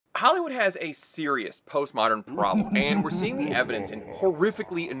Hollywood has a serious postmodern problem, and we're seeing the evidence in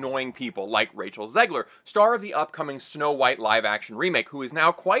horrifically annoying people like Rachel Zegler, star of the upcoming Snow White live-action remake, who is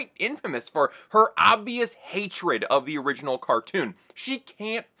now quite infamous for her obvious hatred of the original cartoon. She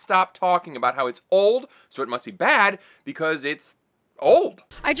can't stop talking about how it's old, so it must be bad, because it's old.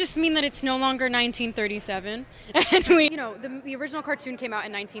 I just mean that it's no longer 1937. And the original cartoon came out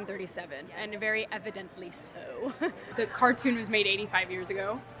in 1937, and very evidently so. The cartoon was made 85 years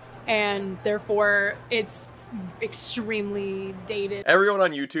ago, and therefore it's extremely dated. Everyone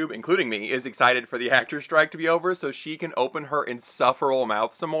on YouTube, including me, is excited for the actor strike to be over so she can open her insufferable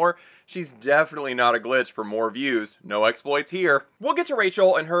mouth some more. She's definitely not a glitch for more views. No exploits here. We'll get to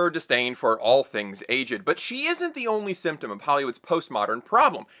Rachel and her disdain for all things aged, but she isn't the only symptom of Hollywood's postmodern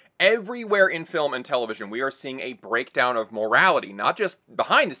problem. Everywhere in film and television, we are seeing a breakdown of morality, not just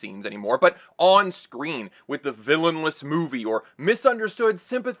behind the scenes anymore, but on screen, with the villainless movie or misunderstood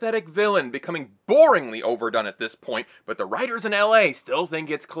sympathetic villain becoming boringly overdone at this point, but the writers in LA still think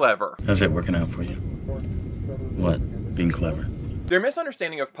it's clever. How's that working out for you? What? Being clever? Their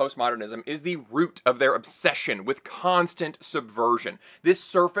misunderstanding of postmodernism is the root of their obsession with constant subversion. This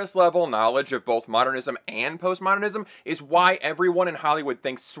surface-level knowledge of both modernism and postmodernism is why everyone in Hollywood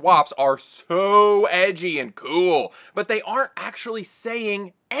thinks swaps are so edgy and cool, but they aren't actually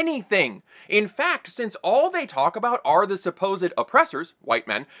saying anything. In fact, since all they talk about are the supposed oppressors, white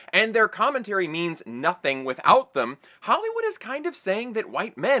men, and their commentary means nothing without them, Hollywood is kind of saying that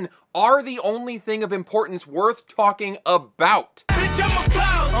white men are the only thing of importance worth talking about. Bitch, I'm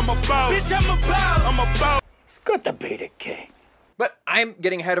a boss. Bitch, I'm a boss. It's good to be the king. But I'm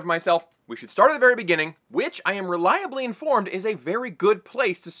getting ahead of myself. We should start at the very beginning, which I am reliably informed is a very good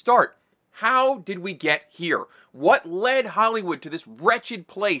place to start. How did we get here? What led Hollywood to this wretched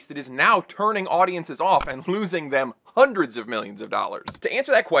place that is now turning audiences off and losing them hundreds of millions of dollars? To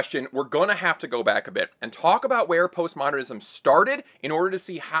answer that question, we're gonna have to go back a bit and talk about where postmodernism started in order to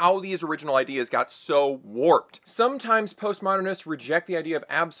see how these original ideas got so warped. Sometimes postmodernists reject the idea of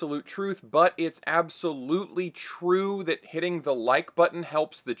absolute truth, but it's absolutely true that hitting the like button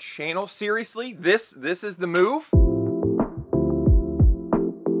helps the channel. Seriously, this is the move?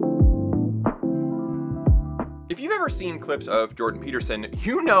 If you've ever seen clips of Jordan Peterson,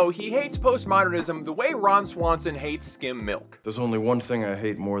 you know he hates postmodernism the way Ron Swanson hates skim milk. There's only one thing I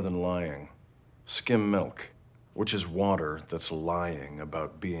hate more than lying. Skim milk. Which is water that's lying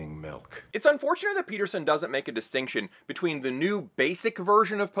about being milk. It's unfortunate that Peterson doesn't make a distinction between the new basic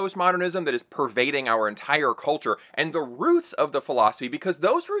version of postmodernism that is pervading our entire culture and the roots of the philosophy, because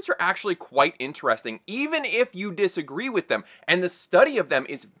those roots are actually quite interesting, even if you disagree with them, and the study of them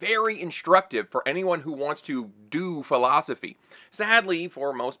is very instructive for anyone who wants to do philosophy. Sadly,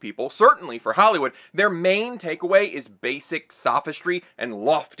 for most people, certainly for Hollywood, their main takeaway is basic sophistry and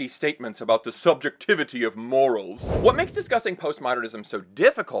lofty statements about the subjectivity of morals. What makes discussing postmodernism so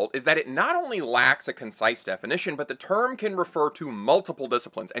difficult is that it not only lacks a concise definition, but the term can refer to multiple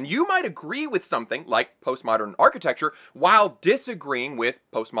disciplines, and you might agree with something like postmodern architecture while disagreeing with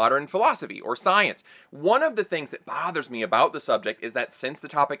postmodern philosophy or science. One of the things that bothers me about the subject is that since the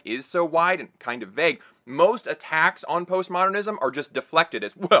topic is so wide and kind of vague, most attacks on postmodernism are just deflected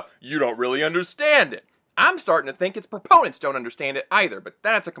as, well, you don't really understand it. I'm starting to think its proponents don't understand it either, but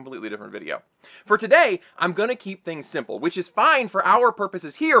that's a completely different video. For today, I'm gonna keep things simple, which is fine for our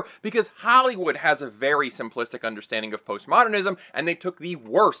purposes here because Hollywood has a very simplistic understanding of postmodernism, and they took the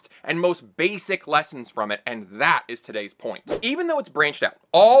worst and most basic lessons from it, and that is today's point. Even though it's branched out,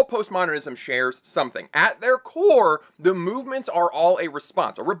 all postmodernism shares something. At their core, the movements are all a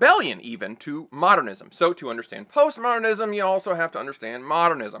response, a rebellion even, to modernism. So to understand postmodernism, you also have to understand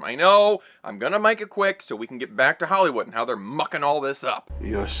modernism. I know, I'm gonna make it quick so we can get back to Hollywood and how they're mucking all this up.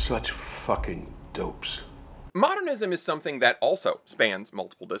 You're such fucking dopes. Modernism is something that also spans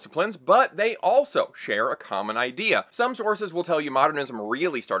multiple disciplines, but they also share a common idea. Some sources will tell you modernism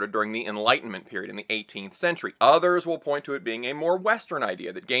really started during the Enlightenment period in the 18th century. Others will point to it being a more Western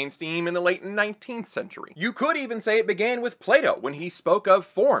idea that gained steam in the late 19th century. You could even say it began with Plato when he spoke of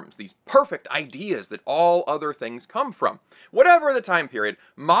forms, these perfect ideas that all other things come from. Whatever the time period,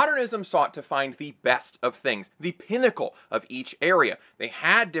 modernism sought to find the best of things, the pinnacle of each area. They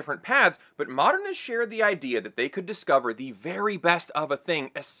had different paths, but modernists shared the idea that they could discover the very best of a thing,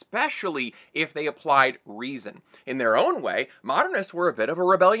 especially if they applied reason. In their own way, modernists were a bit of a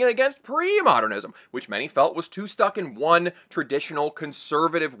rebellion against pre-modernism, which many felt was too stuck in one traditional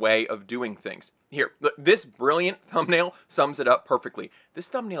conservative way of doing things. Here, this brilliant thumbnail sums it up perfectly. This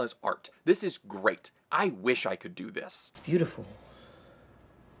thumbnail is art. This is great. I wish I could do this. It's beautiful.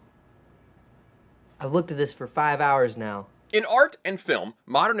 I've looked at this for 5 hours now, In art and film,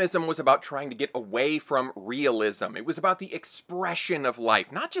 modernism was about trying to get away from realism. It was about the expression of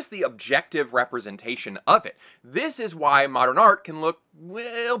life, not just the objective representation of it. This is why modern art can look,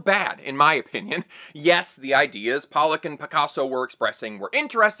 well, bad, in my opinion. Yes, the ideas Pollock and Picasso were expressing were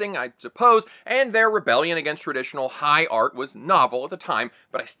interesting, I suppose, and their rebellion against traditional high art was novel at the time,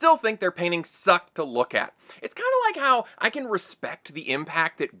 but I still think their paintings suck to look at. It's kind of like how I can respect the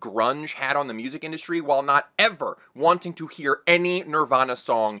impact that grunge had on the music industry while not ever wanting to hear any Nirvana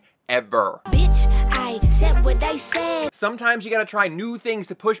song ever. Bitch, I said what I said. Sometimes you gotta try new things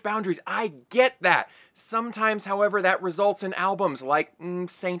to push boundaries. I get that. Sometimes, however, that results in albums like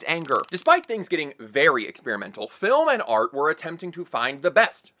Saint Anger. Despite things getting very experimental, film and art were attempting to find the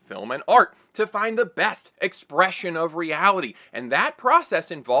best. Film and art to find the best expression of reality. And that process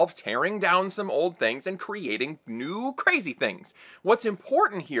involved tearing down some old things and creating new crazy things. What's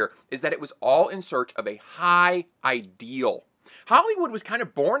important here is that it was all in search of a high ideal. Hollywood was kind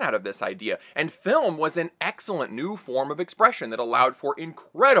of born out of this idea, and film was an excellent new form of expression that allowed for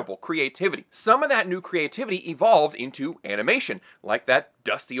incredible creativity. Some of that new creativity evolved into animation, like that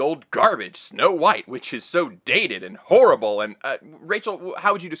dusty old garbage, Snow White, which is so dated and horrible, and, Rachel,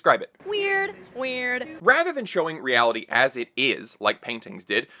 how would you describe it? Weird. Rather than showing reality as it is, like paintings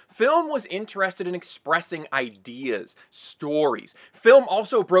did, film was interested in expressing ideas, stories. Film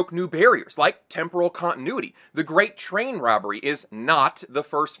also broke new barriers, like temporal continuity. The Great Train Robbery is not the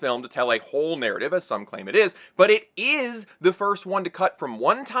first film to tell a whole narrative, as some claim it is, but it is the first one to cut from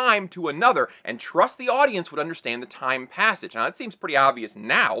one time to another and trust the audience would understand the time passage. Now, that seems pretty obvious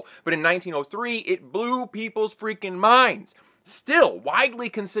now, but in 1903, it blew people's freaking minds. Still widely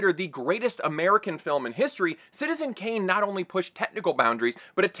considered the greatest American film in history, Citizen Kane not only pushed technical boundaries,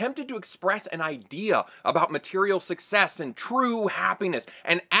 but attempted to express an idea about material success and true happiness,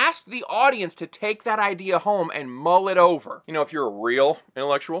 and asked the audience to take that idea home and mull it over. You know, if you're a real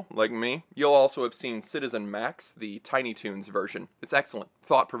intellectual like me, you'll also have seen Citizen Max, the Tiny Toons version. It's excellent,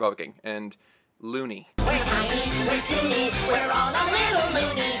 thought-provoking, and loony. We're tiny, we're toony, we're all a little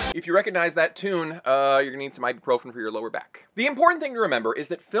loony. If you recognize that tune, you're gonna need some ibuprofen for your lower back. The important thing to remember is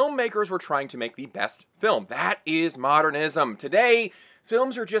that filmmakers were trying to make the best film. That is modernism. Today,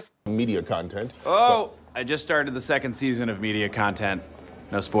 films are just media content. Oh, I just started the second season of media content.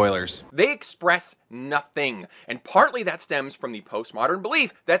 No spoilers. They express nothing, and partly that stems from the postmodern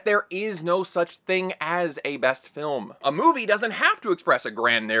belief that there is no such thing as a best film. A movie doesn't have to express a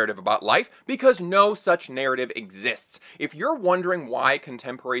grand narrative about life because no such narrative exists. If you're wondering why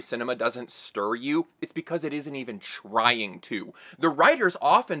contemporary cinema doesn't stir you, it's because it isn't even trying to. The writers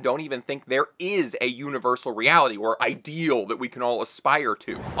often don't even think there is a universal reality or ideal that we can all aspire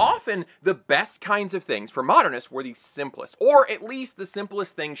to. Often, the best kinds of things for modernists were the simplest, or at least the simplest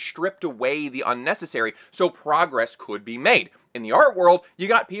things stripped away the unnecessary so progress could be made. In the art world, you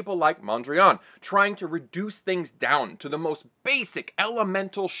got people like Mondrian trying to reduce things down to the most basic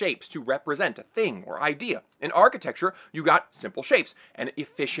elemental shapes to represent a thing or idea. In architecture, you got simple shapes and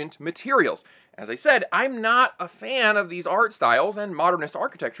efficient materials. As I said, I'm not a fan of these art styles, and modernist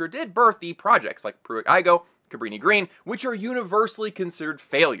architecture did birth the projects like Pruitt-Igoe, Cabrini Green, which are universally considered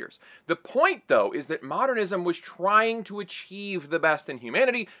failures. The point, though, is that modernism was trying to achieve the best in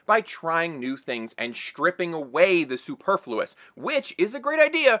humanity by trying new things and stripping away the superfluous, which is a great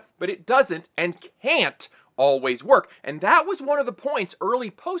idea, but it doesn't and can't always work. And that was one of the points early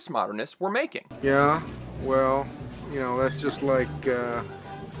postmodernists were making. Yeah, well, you know, that's just like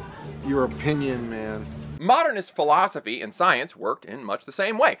your opinion, man. Modernist philosophy and science worked in much the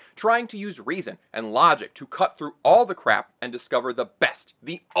same way, trying to use reason and logic to cut through all the crap and discover the best,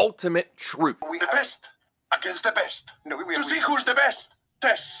 the ultimate truth. The best against the best. To see who's the best.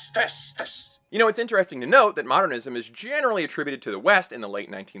 Test. You know, it's interesting to note that modernism is generally attributed to the West in the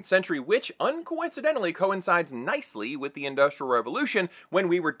late 19th century, which uncoincidentally coincides nicely with the Industrial Revolution when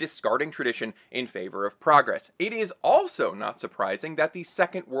we were discarding tradition in favor of progress. It is also not surprising that the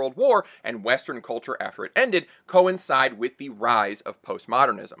Second World War and Western culture after it ended coincide with the rise of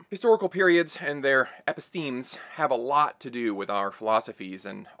postmodernism. Historical periods and their epistemes have a lot to do with our philosophies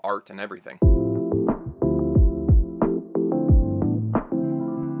and art and everything.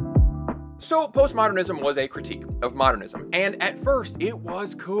 So, postmodernism was a critique of modernism, and at first it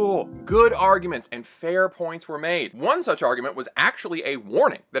was cool. Good arguments and fair points were made. One such argument was actually a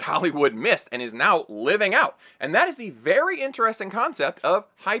warning that Hollywood missed and is now living out, and that is the very interesting concept of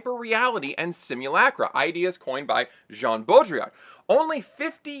hyperreality and simulacra, ideas coined by Jean Baudrillard. Only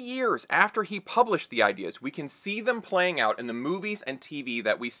 50 years after he published the ideas, we can see them playing out in the movies and TV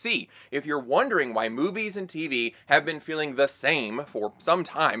that we see. If you're wondering why movies and TV have been feeling the same for some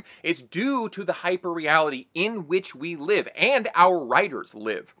time, it's due to the hyper-reality in which we live and our writers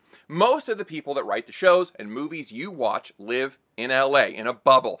live. Most of the people that write the shows and movies you watch live in LA, in a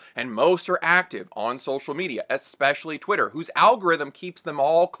bubble, and most are active on social media, especially Twitter, whose algorithm keeps them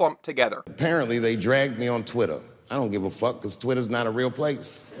all clumped together. Apparently they dragged me on Twitter. I don't give a fuck because Twitter's not a real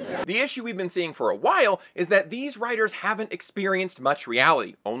place. The issue we've been seeing for a while is that these writers haven't experienced much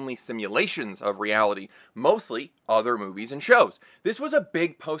reality, only simulations of reality, mostly other movies and shows. This was a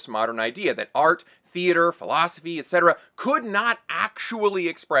big postmodern idea that art, theater, philosophy, etc. could not actually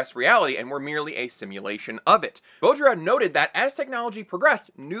express reality and were merely a simulation of it. Baudrillard noted that as technology progressed,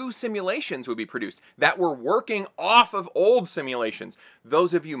 new simulations would be produced that were working off of old simulations.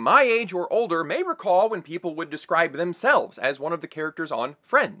 Those of you my age or older may recall when people would describe themselves as one of the characters on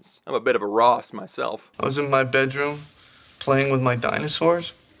Friends. I'm a bit of a Ross myself. I was in my bedroom playing with my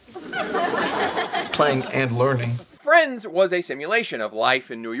dinosaurs. Playing and learning. Friends was a simulation of life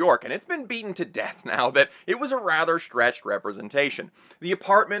in New York, and it's been beaten to death now that it was a rather stretched representation. The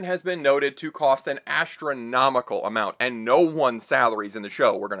apartment has been noted to cost an astronomical amount, and no one's salaries in the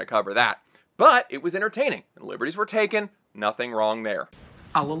show were going to cover that. But it was entertaining, and liberties were taken, nothing wrong there.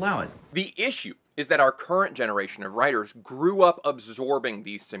 I'll allow it. The issue is that our current generation of writers grew up absorbing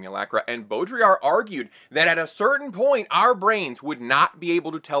these simulacra, and Baudrillard argued that at a certain point our brains would not be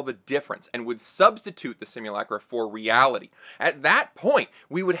able to tell the difference and would substitute the simulacra for reality. At that point,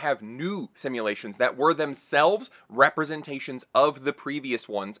 we would have new simulations that were themselves representations of the previous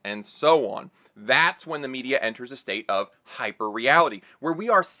ones, and so on. That's when the media enters a state of hyper-reality, where we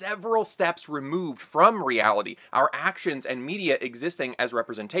are several steps removed from reality, our actions and media existing as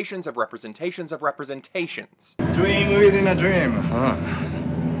representations of representations of representations. Dream within a dream. Huh.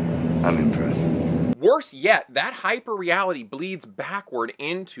 I'm impressed. Worse yet, that hyper-reality bleeds backward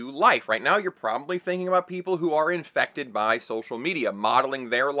into life. Right now, you're probably thinking about people who are infected by social media, modeling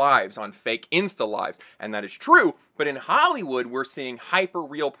their lives on fake Insta lives, and that is true, but in Hollywood, we're seeing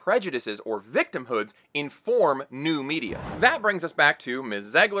hyper-real prejudices or victimhoods inform new media. That brings us back to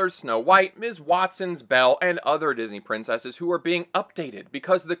Ms. Zegler's Snow White, Ms. Watson's Belle, and other Disney princesses who are being updated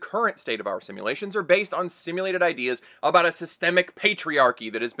because the current state of our simulations are based on simulated ideas about a systemic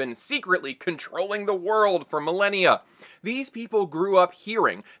patriarchy that has been secretly controlling the world for millennia. These people grew up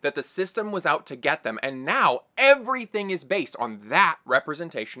hearing that the system was out to get them, and now everything is based on that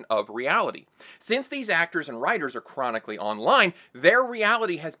representation of reality. Since these actors and writers are chronically online, their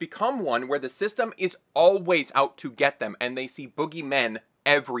reality has become one where the system is always out to get them, and they see boogeymen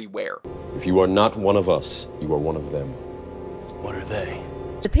everywhere. If you are not one of us, you are one of them. What are they?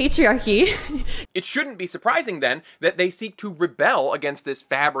 The patriarchy. It shouldn't be surprising then that they seek to rebel against this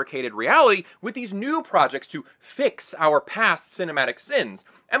fabricated reality with these new projects to fix our past cinematic sins.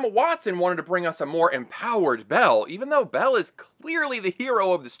 Emma Watson wanted to bring us a more empowered Belle, even though Belle is clearly the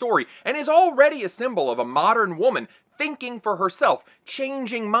hero of the story and is already a symbol of a modern woman thinking for herself,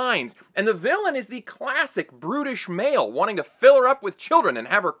 changing minds, and the villain is the classic brutish male wanting to fill her up with children and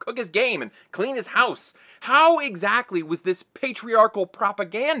have her cook his game and clean his house. How exactly was this patriarchal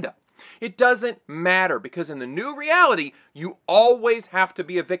propaganda? It doesn't matter, because in the new reality, you always have to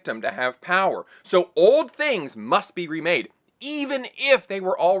be a victim to have power. So old things must be remade, even if they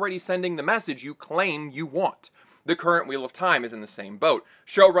were already sending the message you claim you want. The current Wheel of Time is in the same boat.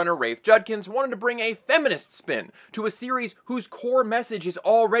 Showrunner Rafe Judkins wanted to bring a feminist spin to a series whose core message is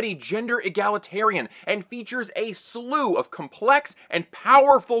already gender egalitarian and features a slew of complex and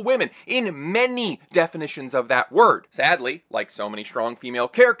powerful women in many definitions of that word. Sadly, like so many strong female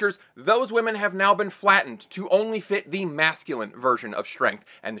characters, those women have now been flattened to only fit the masculine version of strength,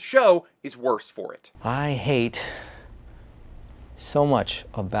 and the show is worse for it. I hate so much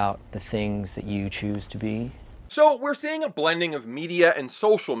about the things that you choose to be. So we're seeing a blending of media and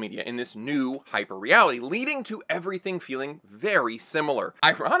social media in this new hyper-reality, leading to everything feeling very similar.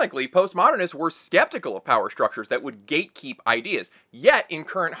 Ironically, postmodernists were skeptical of power structures that would gatekeep ideas, yet in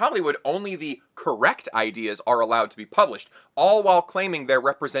current Hollywood, only the correct ideas are allowed to be published, all while claiming they're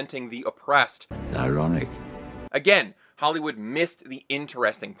representing the oppressed. Ironic. Again, Hollywood missed the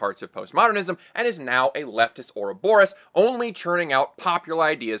interesting parts of postmodernism and is now a leftist Ouroboros, only churning out popular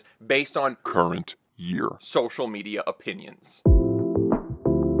ideas based on current year social media opinions.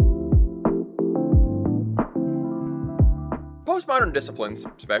 Postmodern disciplines,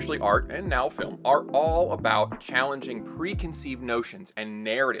 especially art and now film, are all about challenging preconceived notions and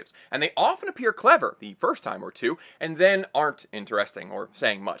narratives, and they often appear clever the first time or two, and then aren't interesting or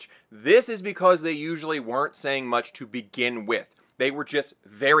saying much. This is because they usually weren't saying much to begin with. They were just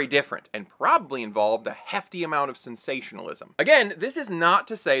very different and probably involved a hefty amount of sensationalism. Again, this is not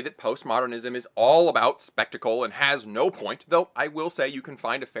to say that postmodernism is all about spectacle and has no point, though I will say you can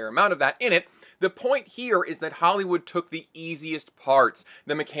find a fair amount of that in it. The point here is that Hollywood took the easiest parts,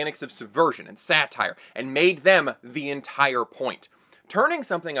 the mechanics of subversion and satire, and made them the entire point. Turning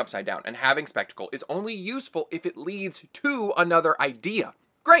something upside down and having spectacle is only useful if it leads to another idea.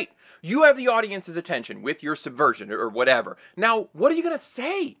 Great! You have the audience's attention with your subversion or whatever. Now, what are you going to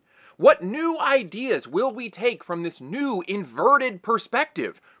say? What new ideas will we take from this new inverted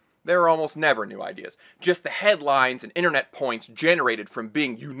perspective? There are almost never new ideas, just the headlines and internet points generated from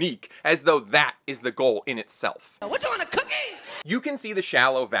being unique, as though that is the goal in itself. What, you want a cookie? You can see the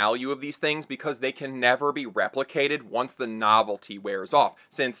shallow value of these things because they can never be replicated once the novelty wears off,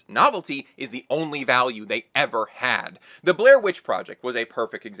 since novelty is the only value they ever had. The Blair Witch Project was a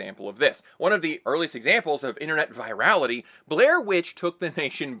perfect example of this. One of the earliest examples of internet virality, Blair Witch took the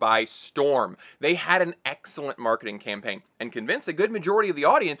nation by storm. They had an excellent marketing campaign and convinced a good majority of the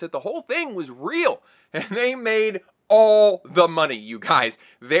audience that the whole thing was real, and they made all the money, you guys.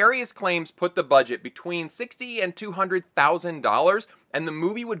 Various claims put the budget between $60,000 and $200,000, and the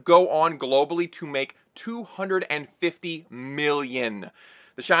movie would go on globally to make $250 million.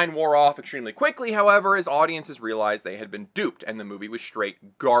 The shine wore off extremely quickly, however, as audiences realized they had been duped and the movie was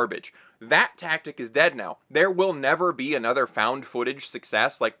straight garbage. That tactic is dead now. There will never be another found footage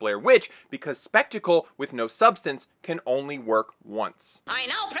success like Blair Witch because spectacle with no substance can only work once. I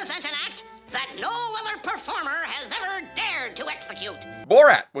now present an act that no other performer has ever dared to execute.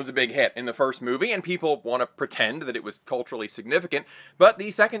 Borat was a big hit in the first movie, and people want to pretend that it was culturally significant, but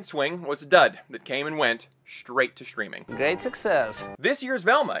the second swing was a dud that came and went straight to streaming. Great success. This year's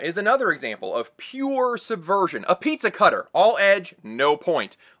Velma is another example of pure subversion. A pizza cutter, all edge, no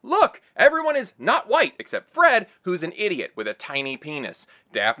point. Look, everyone is not white except Fred, who's an idiot with a tiny penis.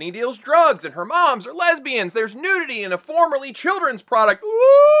 Daphne deals drugs and her moms are lesbians. There's nudity in a formerly children's product.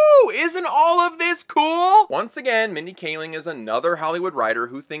 Ooh, isn't all of this cool? Once again, Mindy Kaling is another Hollywood writer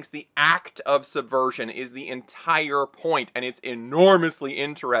who thinks the act of subversion is the entire point, and it's enormously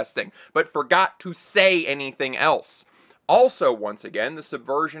interesting, but forgot to say anything else. Also, once again, the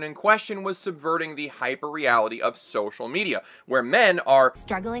subversion in question was subverting the hyper-reality of social media, where men are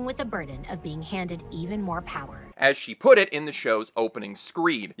struggling with the burden of being handed even more power, as she put it in the show's opening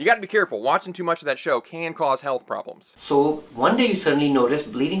screed. You gotta be careful, watching too much of that show can cause health problems. So, one day you suddenly notice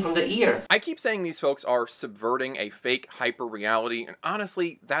bleeding from the ear. I keep saying these folks are subverting a fake hyper-reality, and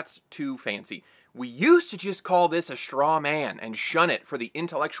honestly, that's too fancy. We used to just call this a straw man and shun it for the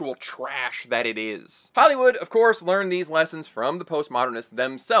intellectual trash that it is. Hollywood, of course, learned these lessons from the postmodernists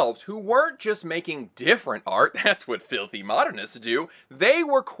themselves, who weren't just making different art, that's what filthy modernists do, they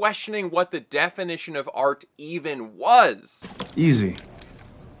were questioning what the definition of art even was. Easy.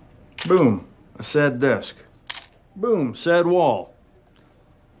 Boom, a sad desk. Boom, sad wall.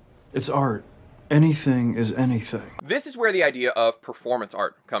 It's art. Anything is anything. This is where the idea of performance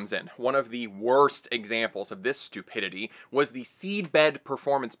art comes in. One of the worst examples of this stupidity was the Seedbed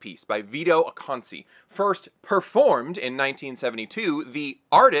performance piece by Vito Acconci. First performed in 1972, the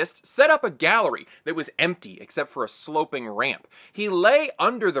artist set up a gallery that was empty except for a sloping ramp. He lay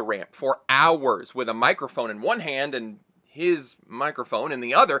under the ramp for hours with a microphone in one hand and his microphone in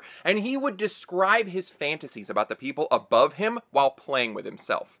the other, and he would describe his fantasies about the people above him while playing with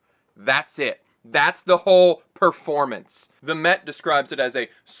himself. That's it. That's the whole performance. The Met describes it as a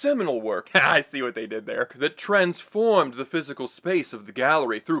seminal work, I see what they did there, that transformed the physical space of the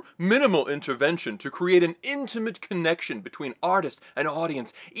gallery through minimal intervention to create an intimate connection between artist and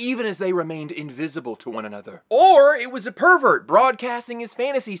audience, even as they remained invisible to one another. Or it was a pervert broadcasting his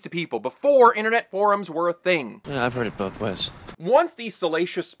fantasies to people before internet forums were a thing. Yeah, I've heard it both ways. Once the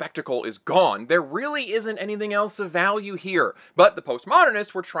salacious spectacle is gone, there really isn't anything else of value here. But the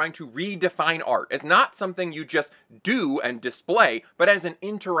postmodernists were trying to redefine art as not something you just do and display, but as an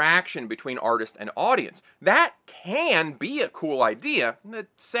interaction between artist and audience. That can be a cool idea, but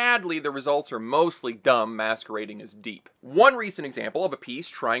sadly the results are mostly dumb masquerading as deep. One recent example of a piece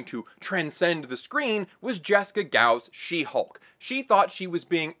trying to transcend the screen was Jessica Gow's She-Hulk. She thought she was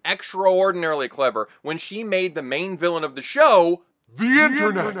being extraordinarily clever when she made the main villain of the show the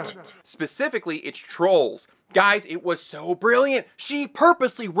internet. Specifically, its trolls. Guys, it was so brilliant. She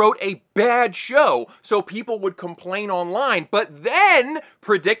purposely wrote a bad show so people would complain online, but then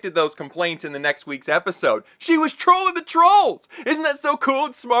predicted those complaints in the next week's episode. She was trolling the trolls. Isn't that so cool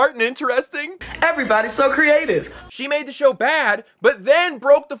and smart and interesting? Everybody's so creative. She made the show bad, but then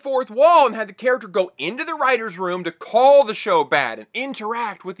broke the fourth wall and had the character go into the writer's room to call the show bad and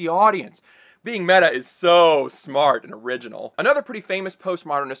interact with the audience. Being meta is so smart and original. Another pretty famous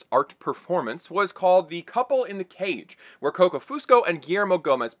postmodernist art performance was called The Couple in the Cage, where Coco Fusco and Guillermo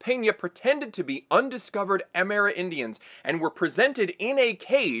Gomez Peña pretended to be undiscovered Amerindians and were presented in a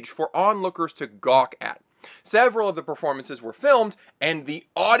cage for onlookers to gawk at. Several of the performances were filmed, and the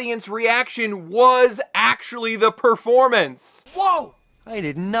audience reaction was actually the performance. Whoa! I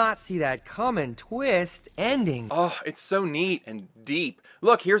did not see that coming. Twist ending. Oh, it's so neat and deep.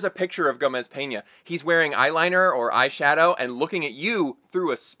 Look, here's a picture of Gomez Peña. He's wearing eyeliner or eyeshadow and looking at you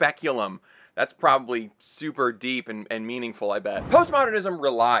through a speculum. That's probably super deep and meaningful, I bet. Postmodernism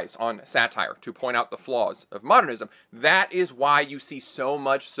relies on satire to point out the flaws of modernism. That is why you see so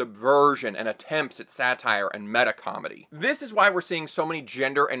much subversion and attempts at satire and meta-comedy. This is why we're seeing so many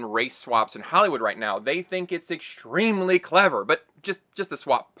gender and race swaps in Hollywood right now. They think it's extremely clever, but just the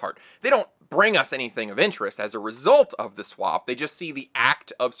swap part. They don't bring us anything of interest as a result of the swap. They just see the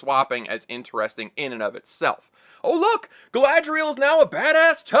act of swapping as interesting in and of itself. Oh look, Galadriel is now a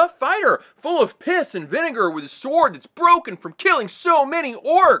badass tough fighter, full of piss and vinegar with a sword that's broken from killing so many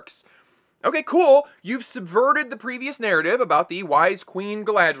orcs. Okay, cool, you've subverted the previous narrative about the wise Queen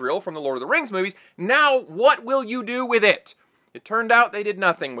Galadriel from the Lord of the Rings movies. Now what will you do with it? It turned out they did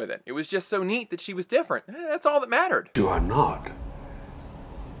nothing with it. It was just so neat that she was different. That's all that mattered. You are not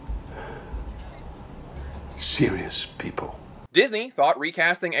serious people. Disney thought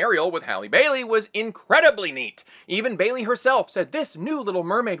recasting Ariel with Halle Bailey was incredibly neat. Even Bailey herself said this new Little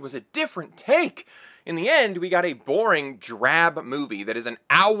Mermaid was a different take. In the end, we got a boring, drab movie that is an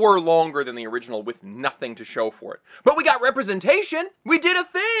hour longer than the original with nothing to show for it. But we got representation! We did a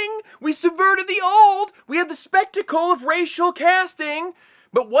thing! We subverted the old! We had the spectacle of racial casting!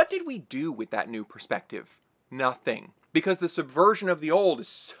 But what did we do with that new perspective? Nothing. Because the subversion of the old is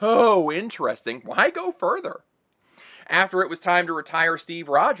so interesting, why go further? After it was time to retire Steve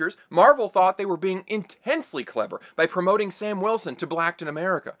Rogers, Marvel thought they were being intensely clever by promoting Sam Wilson to Blacked in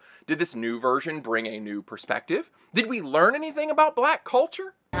America. Did this new version bring a new perspective? Did we learn anything about black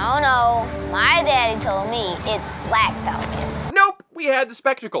culture? Oh no, my daddy told me it's Black Falcon. Nope, we had the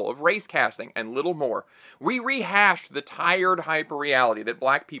spectacle of race casting and little more. We rehashed the tired hyper-reality that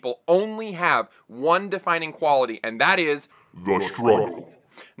black people only have one defining quality, and that is the struggle.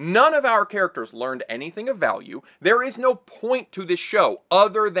 None of our characters learned anything of value. There is no point to this show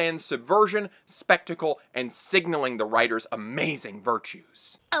other than subversion, spectacle, and signaling the writer's amazing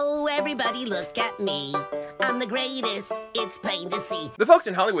virtues. Oh, everybody look at me. I'm the greatest, it's plain to see. The folks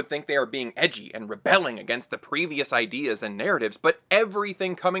in Hollywood think they are being edgy and rebelling against the previous ideas and narratives, but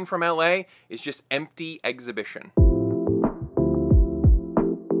everything coming from LA is just empty exhibition.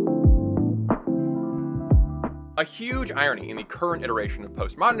 A huge irony in the current iteration of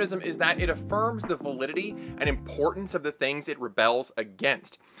postmodernism is that it affirms the validity and importance of the things it rebels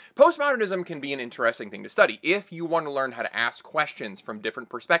against. Postmodernism can be an interesting thing to study if you want to learn how to ask questions from different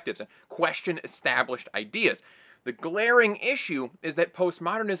perspectives and question established ideas. The glaring issue is that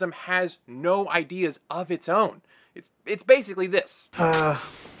postmodernism has no ideas of its own. It's basically this.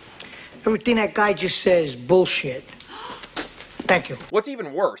 Everything that guy just said is bullshit. Thank you. What's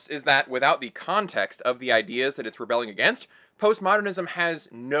even worse is that without the context of the ideas that it's rebelling against, postmodernism has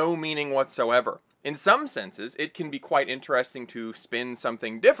no meaning whatsoever. In some senses, it can be quite interesting to spin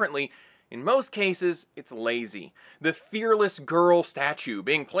something differently. In most cases, it's lazy. The fearless girl statue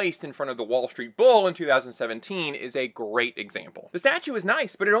being placed in front of the Wall Street Bull in 2017 is a great example. The statue is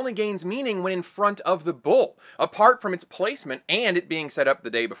nice, but it only gains meaning when in front of the bull. Apart from its placement and it being set up the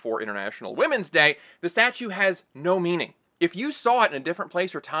day before International Women's Day, the statue has no meaning. If you saw it in a different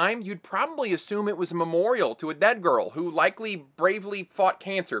place or time, you'd probably assume it was a memorial to a dead girl who likely bravely fought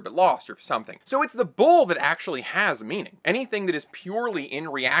cancer but lost or something. So it's the bull that actually has meaning. Anything that is purely in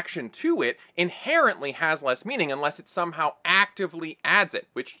reaction to it inherently has less meaning unless it somehow actively adds it,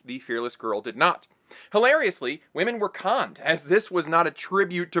 which the fearless girl did not. Hilariously, women were conned, as this was not a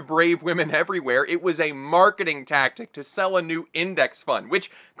tribute to brave women everywhere, it was a marketing tactic to sell a new index fund, which,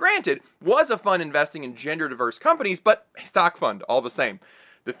 granted, was a fund investing in gender-diverse companies, but a stock fund all the same.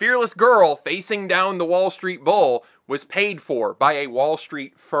 The fearless girl facing down the Wall Street bull was paid for by a Wall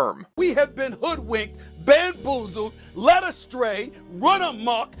Street firm. We have been hoodwinked, bamboozled, led astray, run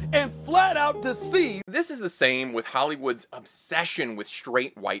amok, and flat out deceived. This is the same with Hollywood's obsession with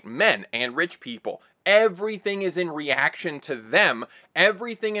straight white men and rich people. Everything is in reaction to them.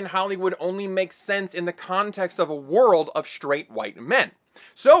 Everything in Hollywood only makes sense in the context of a world of straight white men.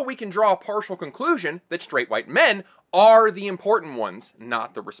 So we can draw a partial conclusion that straight white men are the important ones,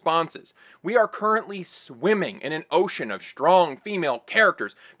 not the responses. We are currently swimming in an ocean of strong female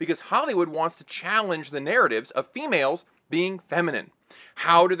characters because Hollywood wants to challenge the narratives of females being feminine.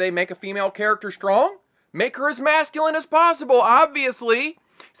 How do they make a female character strong? Make her as masculine as possible, obviously.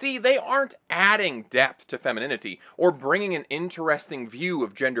 See, they aren't adding depth to femininity or bringing an interesting view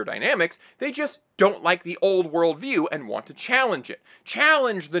of gender dynamics. They just don't like the old world view and want to challenge it.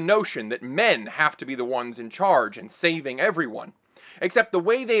 Challenge the notion that men have to be the ones in charge and saving everyone. Except the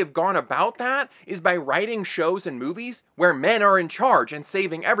way they have gone about that is by writing shows and movies where men are in charge and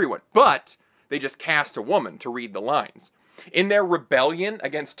saving everyone, but they just cast a woman to read the lines. In their rebellion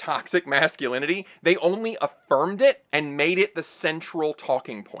against toxic masculinity, they only affirmed it and made it the central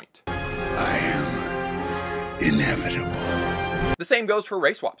talking point. I am inevitable. The same goes for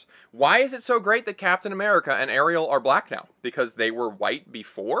race swaps. Why is it so great that Captain America and Ariel are black now? Because they were white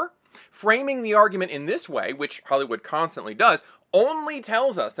before? Framing the argument in this way, which Hollywood constantly does, only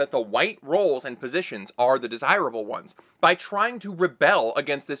tells us that the white roles and positions are the desirable ones. By trying to rebel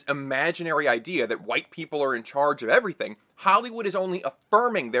against this imaginary idea that white people are in charge of everything, Hollywood is only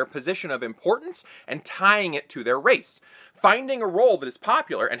affirming their position of importance and tying it to their race. Finding a role that is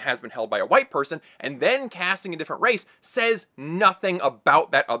popular and has been held by a white person and then casting a different race says nothing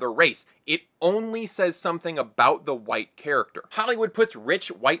about that other race. It only says something about the white character. Hollywood puts rich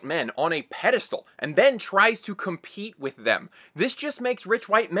white men on a pedestal and then tries to compete with them. This just makes rich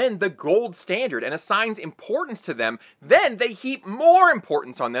white men the gold standard and assigns importance to them. Then they heap more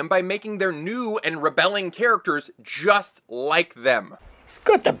importance on them by making their new and rebelling characters just like them. It's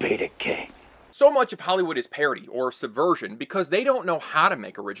good to be the king. So much of Hollywood is parody or subversion because they don't know how to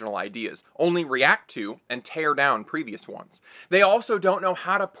make original ideas, only react to and tear down previous ones. They also don't know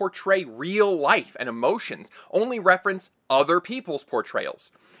how to portray real life and emotions, only reference other people's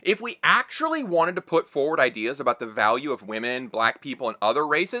portrayals. If we actually wanted to put forward ideas about the value of women, black people, and other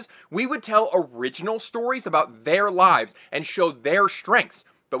races, we would tell original stories about their lives and show their strengths,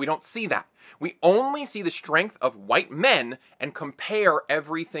 but we don't see that. We only see the strength of white men and compare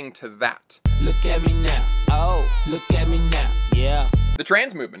everything to that. Look at me now. Oh, look at me now. Yeah. The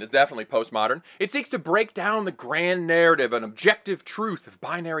trans movement is definitely postmodern. It seeks to break down the grand narrative and objective truth of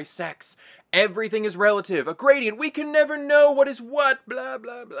binary sex. Everything is relative, a gradient. We can never know what is what, blah,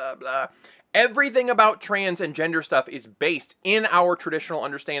 blah, blah, blah. Everything about trans and gender stuff is based in our traditional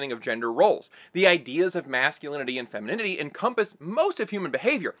understanding of gender roles. The ideas of masculinity and femininity encompass most of human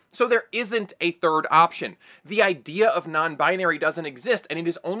behavior, so there isn't a third option. The idea of non-binary doesn't exist, and it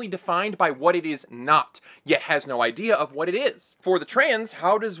is only defined by what it is not, yet has no idea of what it is. For the trans,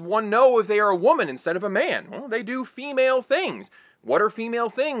 how does one know if they are a woman instead of a man? Well, they do female things. What are female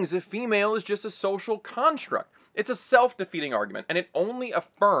things if female is just a social construct? It's a self-defeating argument, and it only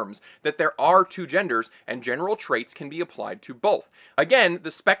affirms that there are two genders and general traits can be applied to both. Again,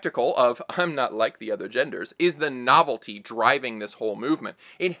 the spectacle of "I'm not like the other genders" is the novelty driving this whole movement.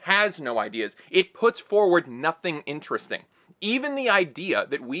 It has no ideas. It puts forward nothing interesting. Even the idea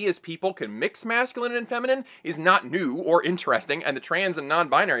that we as people can mix masculine and feminine is not new or interesting, and the trans and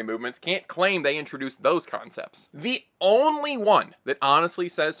non-binary movements can't claim they introduced those concepts. The only one that honestly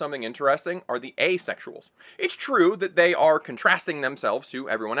says something interesting are the asexuals. It's true that they are contrasting themselves to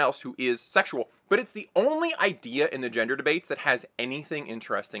everyone else who is sexual, but it's the only idea in the gender debates that has anything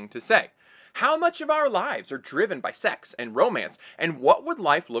interesting to say. How much of our lives are driven by sex and romance, and what would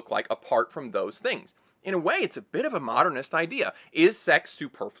life look like apart from those things? In a way, it's a bit of a modernist idea. Is sex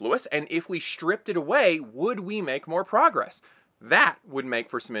superfluous? And if we stripped it away, would we make more progress? That would make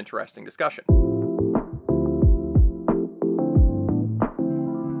for some interesting discussion.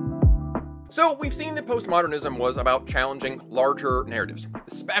 So we've seen that postmodernism was about challenging larger narratives,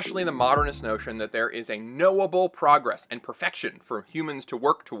 especially the modernist notion that there is a knowable progress and perfection for humans to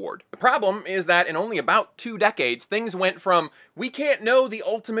work toward. The problem is that in only about 2 decades, things went from "we can't know the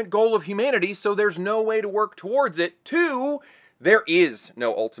ultimate goal of humanity, so there's no way to work towards it," to "there is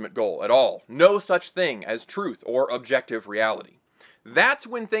no ultimate goal at all, no such thing as truth or objective reality." That's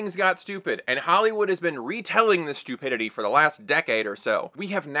when things got stupid, and Hollywood has been retelling this stupidity for the last decade or so. We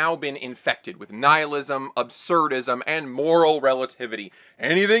have now been infected with nihilism, absurdism, and moral relativity.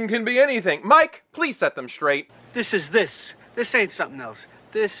 Anything can be anything. Mike, please set them straight. This is this. This ain't something else.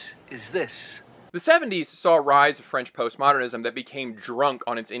 This is this. The 70s saw a rise of French postmodernism that became drunk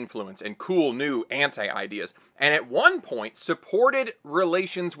on its influence and cool new anti-ideas, and at one point supported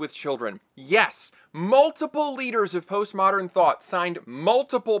relations with children. Yes, multiple leaders of postmodern thought signed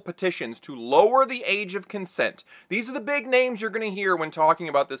multiple petitions to lower the age of consent. These are the big names you're going to hear when talking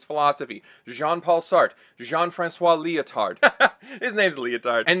about this philosophy. Jean-Paul Sartre, Jean-Francois Lyotard. His name's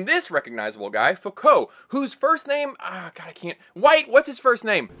Lyotard. And this recognizable guy, Foucault, whose first name, White, what's his first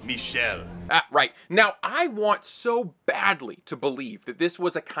name? Michel. Right. Now, I want so badly to believe that this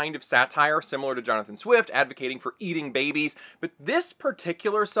was a kind of satire similar to Jonathan Swift advocating for eating babies, but this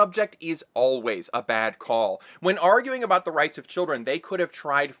particular subject is always a bad call. When arguing about the rights of children, they could have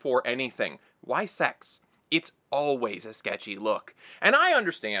tried for anything. Why sex? It's always a sketchy look. And I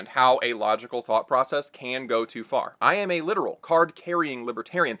understand how a logical thought process can go too far. I am a literal, card-carrying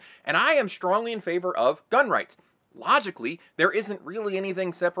libertarian, and I am strongly in favor of gun rights. Logically, there isn't really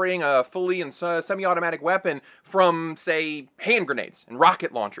anything separating a fully and semi-automatic weapon from, say, hand grenades and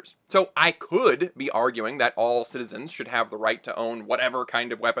rocket launchers. So I could be arguing that all citizens should have the right to own whatever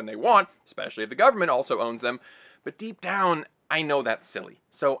kind of weapon they want, especially if the government also owns them. But deep down, I know that's silly,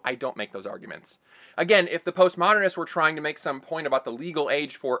 so I don't make those arguments. Again, if the postmodernists were trying to make some point about the legal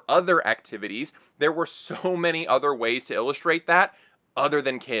age for other activities, there were so many other ways to illustrate that, other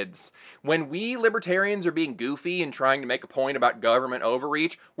than kids. When we libertarians are being goofy and trying to make a point about government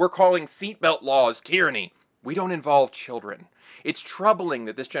overreach, we're calling seatbelt laws tyranny. We don't involve children. It's troubling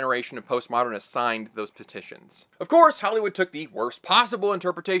that this generation of postmodernists signed those petitions. Of course, Hollywood took the worst possible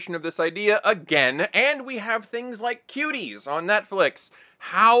interpretation of this idea again, and we have things like Cuties on Netflix.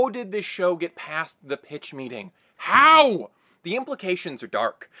 How did this show get past the pitch meeting? How? The implications are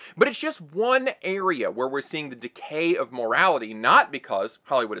dark, but it's just one area where we're seeing the decay of morality, not because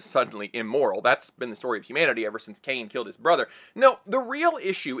Hollywood is suddenly immoral. That's been the story of humanity ever since Cain killed his brother. No, the real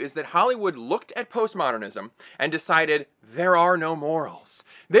issue is that Hollywood looked at postmodernism and decided there are no morals.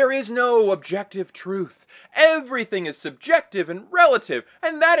 There is no objective truth. Everything is subjective and relative,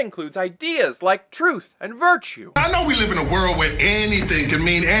 and that includes ideas like truth and virtue. I know we live in a world where anything can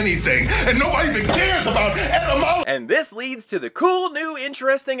mean anything, and nobody even cares about etymology. And this leads to the cool, new,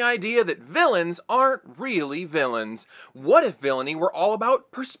 interesting idea that villains aren't really villains. What if villainy were all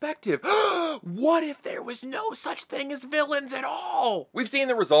about perspective? What if there was no such thing as villains at all? We've seen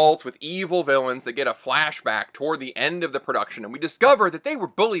the results with evil villains that get a flashback toward the end of the production, and we discover that they were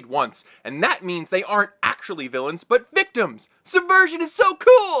bullied once, and that means they aren't actually villains, but victims. Subversion is so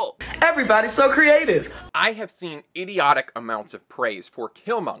cool! Everybody's so creative! I have seen idiotic amounts of praise for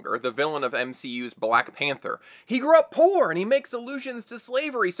Killmonger, the villain of MCU's Black Panther. He grew up poor and he makes allusions to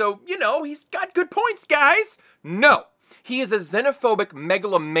slavery, so, you know, he's got good points, guys! No! He is a xenophobic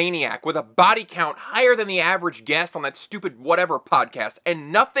megalomaniac with a body count higher than the average guest on that stupid whatever podcast,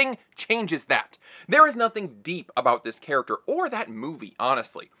 and nothing changes that. There is nothing deep about this character or that movie,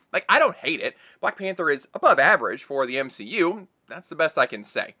 honestly. Like, I don't hate it. Black Panther is above average for the MCU. That's the best I can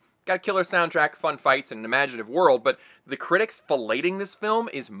say. Got a killer soundtrack, fun fights, and an imaginative world, but the critics filleting this film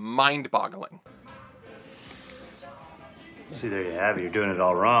is mind-boggling. See, there you have it. You're doing it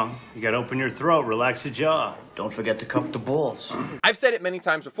all wrong. You gotta open your throat, relax your jaw. Don't forget to cup the balls. I've said it many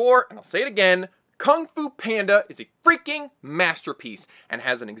times before, and I'll say it again. Kung Fu Panda is a freaking masterpiece and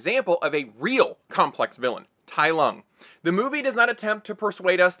has an example of a real complex villain, Tai Lung. The movie does not attempt to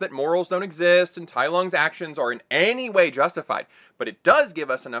persuade us that morals don't exist and Tai Lung's actions are in any way justified, but it does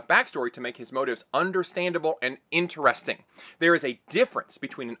give us enough backstory to make his motives understandable and interesting. There is a difference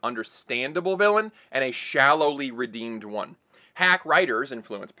between an understandable villain and a shallowly redeemed one. Hack writers,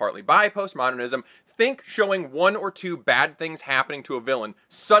 influenced partly by postmodernism, think showing one or two bad things happening to a villain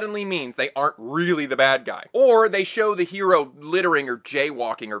suddenly means they aren't really the bad guy. Or they show the hero littering or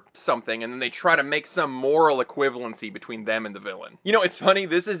jaywalking or something, and then they try to make some moral equivalency between them and the villain. You know, it's funny,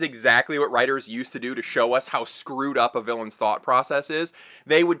 this is exactly what writers used to do to show us how screwed up a villain's thought process is.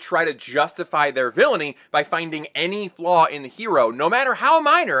 They would try to justify their villainy by finding any flaw in the hero, no matter how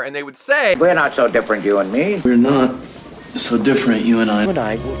minor, and they would say, "We're not so different, you and me." We're not so different, you and I. You and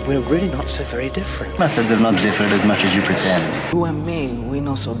I, we're really not so very different. Methods are not different as much as you pretend. You and me, we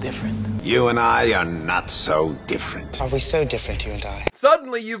not so different. You and I are not so different. Are we so different, you and I?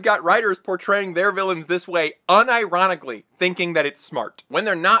 Suddenly you've got writers portraying their villains this way unironically, thinking that it's smart. When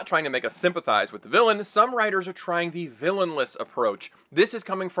they're not trying to make us sympathize with the villain, some writers are trying the villainless approach. This is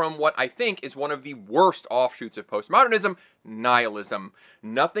coming from what I think is one of the worst offshoots of postmodernism, nihilism.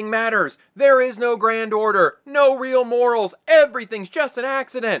 Nothing matters. There is no grand order, no real morals, everything's just an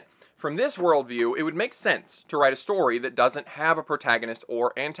accident. From this worldview, it would make sense to write a story that doesn't have a protagonist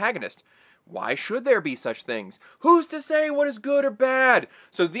or antagonist. Why should there be such things? Who's to say what is good or bad?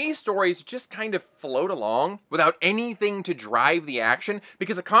 So these stories just kind of float along without anything to drive the action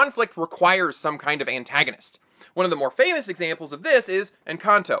because a conflict requires some kind of antagonist. One of the more famous examples of this is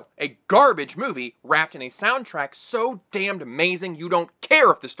Encanto, a garbage movie wrapped in a soundtrack so damned amazing you don't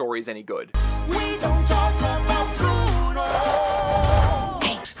care if the story is any good. We don't talk about Bruno.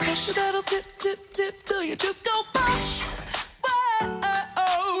 Hey, pressure that'll tip, tip, tip till you just go bosh.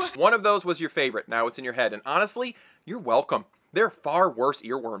 Whoa. One of those was your favorite, now it's in your head, and honestly, you're welcome. There are far worse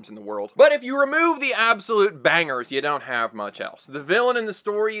earworms in the world. But if you remove the absolute bangers, you don't have much else. The villain in the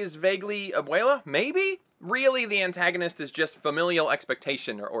story is vaguely Abuela, maybe? Really, the antagonist is just familial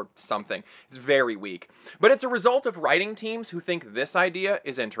expectation or something. It's very weak. But it's a result of writing teams who think this idea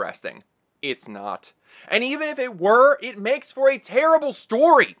is interesting. It's not. And even if it were, it makes for a terrible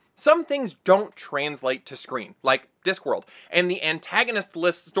story. Some things don't translate to screen, like Discworld, and the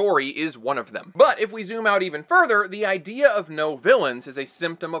antagonist-less story is one of them. But if we zoom out even further, the idea of no villains is a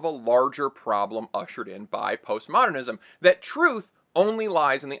symptom of a larger problem ushered in by postmodernism, that truth only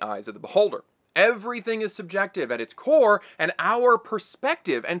lies in the eyes of the beholder. Everything is subjective at its core, and our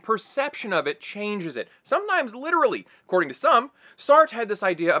perspective and perception of it changes it, sometimes literally. According to some, Sartre had this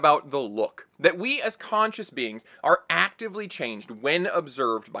idea about the look, that we as conscious beings are actively changed when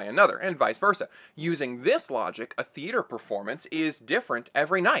observed by another, and vice versa. Using this logic, a theater performance is different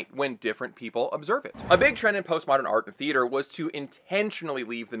every night when different people observe it. A big trend in postmodern art and theater was to intentionally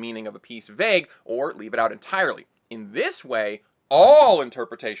leave the meaning of a piece vague or leave it out entirely. In this way, all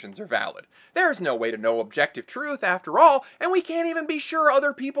interpretations are valid. There's no way to know objective truth after all, and we can't even be sure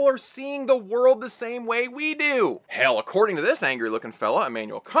other people are seeing the world the same way we do. Hell, according to this angry-looking fella,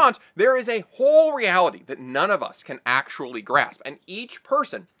 Immanuel Kant, there is a whole reality that none of us can actually grasp, and each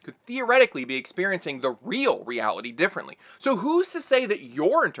person could theoretically be experiencing the real reality differently. So who's to say that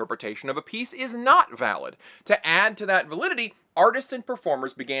your interpretation of a piece is not valid? To add to that validity, artists and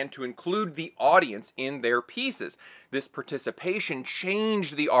performers began to include the audience in their pieces. This participation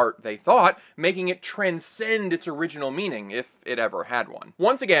changed the art, they thought, making it transcend its original meaning, if it ever had one.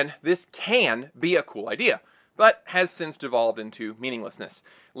 Once again, this can be a cool idea, but has since devolved into meaninglessness.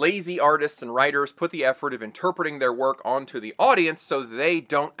 Lazy artists and writers put the effort of interpreting their work onto the audience so they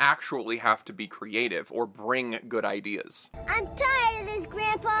don't actually have to be creative or bring good ideas. I'm tired of this,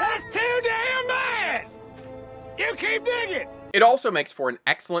 Grandpa. That's too damn bad. You keep digging. It also makes for an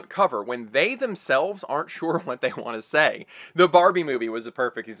excellent cover when they themselves aren't sure what they want to say. The Barbie movie was a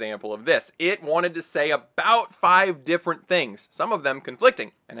perfect example of this. It wanted to say about 5 different things, some of them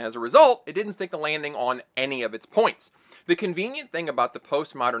conflicting, and as a result, it didn't stick the landing on any of its points. The convenient thing about the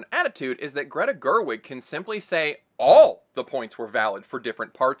postmodern attitude is that Greta Gerwig can simply say all the points were valid for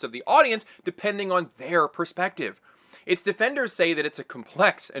different parts of the audience depending on their perspective. Its defenders say that it's a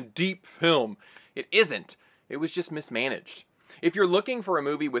complex and deep film. It isn't. It was just mismanaged. If you're looking for a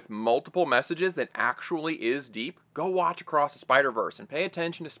movie with multiple messages that actually is deep, go watch Across the Spider-Verse and pay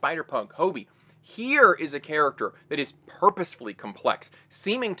attention to Spider-Punk, Hobie. Here is a character that is purposefully complex,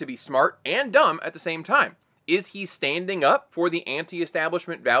 seeming to be smart and dumb at the same time. Is he standing up for the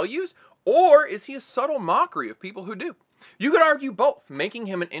anti-establishment values, or is he a subtle mockery of people who do? You could argue both, making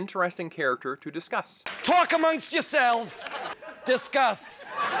him an interesting character to discuss. Talk amongst yourselves. Discuss.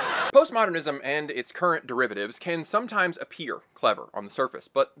 Postmodernism and its current derivatives can sometimes appear clever on the surface,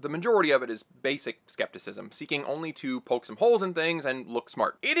 but the majority of it is basic skepticism, seeking only to poke some holes in things and look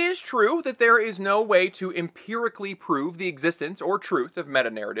smart. It is true that there is no way to empirically prove the existence or truth of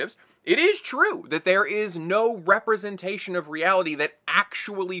meta-narratives. It is true that there is no representation of reality that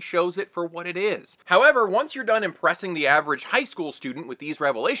actually shows it for what it is. However, once you're done impressing the average high school student with these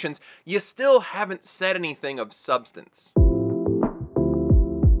revelations, you still haven't said anything of substance.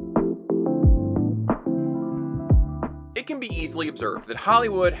 It can be easily observed that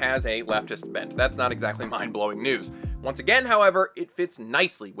Hollywood has a leftist bent. That's not exactly mind-blowing news. Once again, however, it fits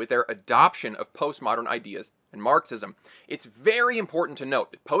nicely with their adoption of postmodern ideas and Marxism. It's very important to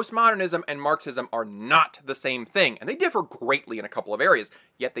note that postmodernism and Marxism are not the same thing, and they differ greatly in a couple of areas,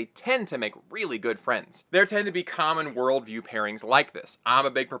 yet they tend to make really good friends. There tend to be common worldview pairings like this. I'm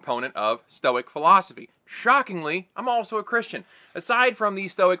a big proponent of Stoic philosophy. Shockingly, I'm also a Christian. Aside from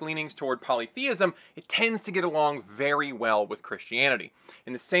these Stoic leanings toward polytheism, it tends to get along very well with Christianity.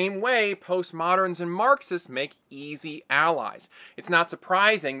 In the same way, postmoderns and Marxists make easy allies. It's not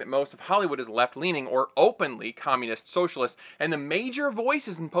surprising that most of Hollywood is left-leaning or openly communist socialist, and the major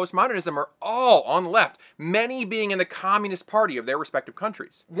voices in postmodernism are all on the left, many being in the Communist Party of their respective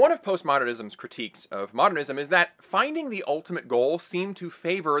countries. One of postmodernism's critiques of modernism is that finding the ultimate goal seemed to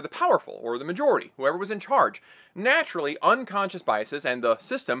favor the powerful, or the majority, whoever was in charge. Naturally, unconscious biases and the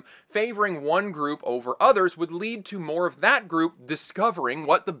system favoring one group over others would lead to more of that group discovering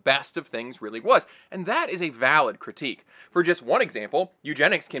what the best of things really was, and that is a valid critique. critique. For just one example,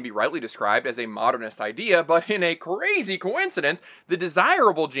 eugenics can be rightly described as a modernist idea, but in a crazy coincidence, the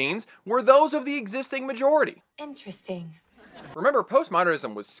desirable genes were those of the existing majority. Interesting. Remember,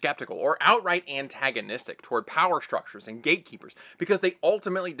 postmodernism was skeptical or outright antagonistic toward power structures and gatekeepers because they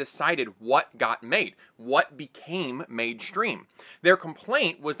ultimately decided what got made, what became mainstream. Their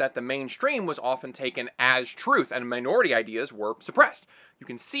complaint was that the mainstream was often taken as truth and minority ideas were suppressed. You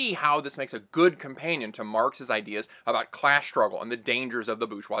can see how this makes a good companion to Marx's ideas about class struggle and the dangers of the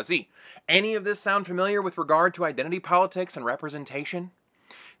bourgeoisie. Any of this sound familiar with regard to identity politics and representation?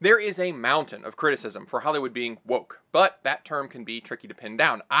 There is a mountain of criticism for Hollywood being woke, but that term can be tricky to pin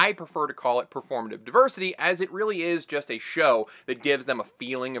down. I prefer to call it performative diversity, as it really is just a show that gives them a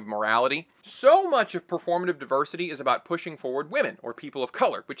feeling of morality. So much of performative diversity is about pushing forward women or people of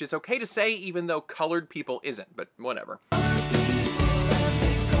color, which is okay to say even though colored people isn't, but whatever.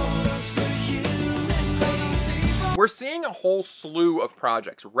 We're seeing a whole slew of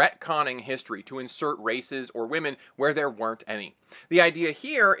projects retconning history to insert races or women where there weren't any. The idea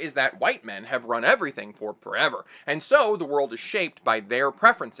here is that white men have run everything for forever, and so the world is shaped by their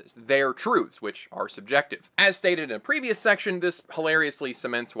preferences, their truths, which are subjective. As stated in a previous section, this hilariously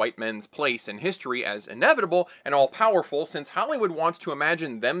cements white men's place in history as inevitable and all-powerful, since Hollywood wants to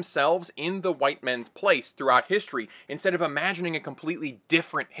imagine themselves in the white men's place throughout history instead of imagining a completely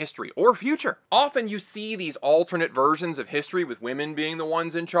different history or future. Often you see these alternate versions of history with women being the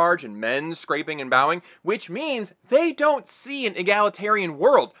ones in charge and men scraping and bowing, which means they don't see an egalitarian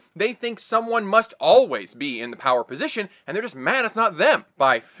world. They think someone must always be in the power position, and they're just mad it's not them.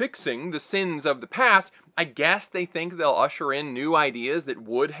 By fixing the sins of the past, I guess they think they'll usher in new ideas that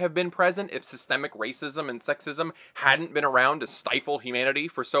would have been present if systemic racism and sexism hadn't been around to stifle humanity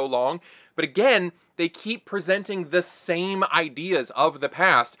for so long. But again, they keep presenting the same ideas of the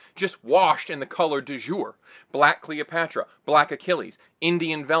past, just washed in the color du jour. Black Cleopatra, Black Achilles,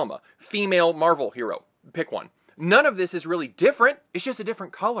 Indian Velma, female Marvel hero. Pick one. None of this is really different, it's just a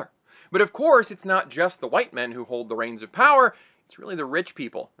different color. But of course, it's not just the white men who hold the reins of power, it's really the rich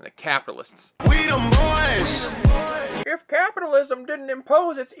people and the capitalists. We them boys! If capitalism didn't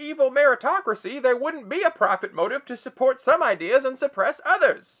impose its evil meritocracy, there wouldn't be a profit motive to support some ideas and suppress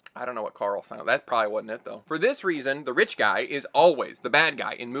others. I don't know what Carl sounded. That probably wasn't it, though. For this reason, the rich guy is always the bad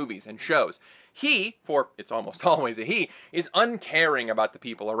guy in movies and shows. He, for it's almost always a he, is uncaring about the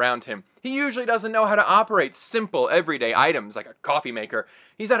people around him. He usually doesn't know how to operate simple, everyday items like a coffee maker.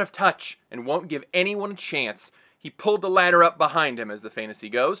 He's out of touch and won't give anyone a chance. He pulled the ladder up behind him, as the fantasy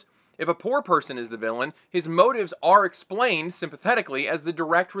goes. If a poor person is the villain, his motives are explained sympathetically as the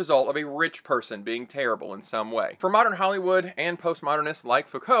direct result of a rich person being terrible in some way. For modern Hollywood and postmodernists like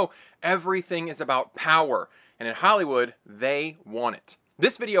Foucault, everything is about power, and in Hollywood, they want it.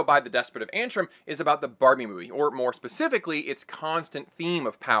 This video by The Despot of Antrim is about the Barbie movie, or more specifically, its constant theme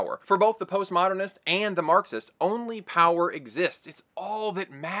of power. For both the postmodernist and the Marxist, only power exists. It's all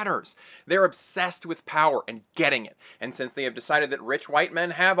that matters. They're obsessed with power and getting it, and since they have decided that rich white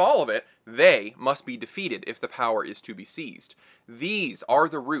men have all of it, they must be defeated if the power is to be seized. These are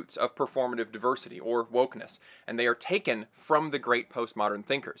the roots of performative diversity, or wokeness, and they are taken from the great postmodern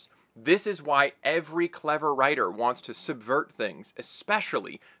thinkers. This is why every clever writer wants to subvert things,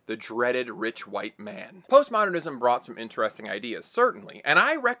 especially the dreaded rich white man. Postmodernism brought some interesting ideas, certainly, and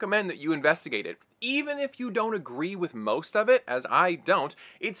I recommend that you investigate it. Even if you don't agree with most of it, as I don't,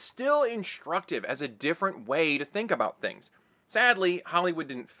 it's still instructive as a different way to think about things. Sadly, Hollywood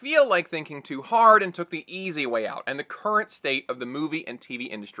didn't feel like thinking too hard and took the easy way out, and the current state of the movie and TV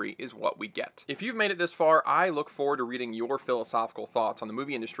industry is what we get. If you've made it this far, I look forward to reading your philosophical thoughts on the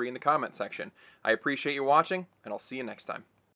movie industry in the comment section. I appreciate you watching, and I'll see you next time.